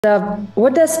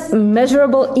What does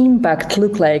measurable impact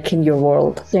look like in your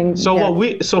world? What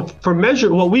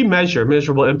we measure,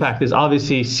 measurable impact, is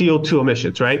obviously CO2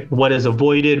 emissions, right? What is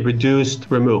avoided, reduced,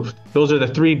 removed. Those are the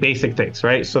three basic things,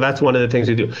 right? So that's one of the things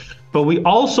we do. But we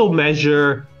also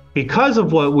measure, because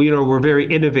of what we're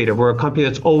very innovative. We're a company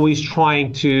that's always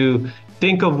trying to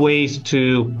think of ways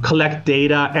to collect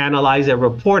data, analyze it,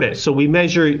 report it. So we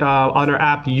measure on our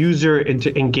app user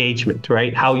engagement,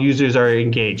 right? How users are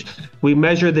engaged. We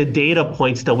measure the data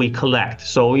points that we collect.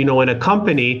 So, in a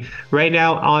company, right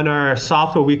now on our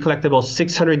software, we collect about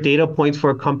 600 data points for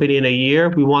a company in a year.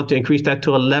 We want to increase that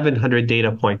to 1,100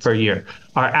 data points per year.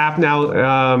 Our app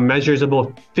now measures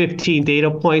about 15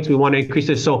 data points. We want to increase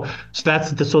it. So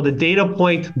the data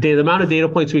point, the amount of data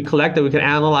points we collect that we can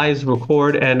analyze,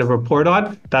 record, and report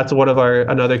on. That's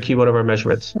another key one of our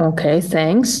measurements. Okay,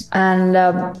 thanks. And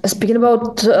speaking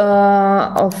about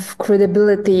of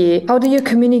credibility, how do you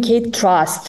communicate trust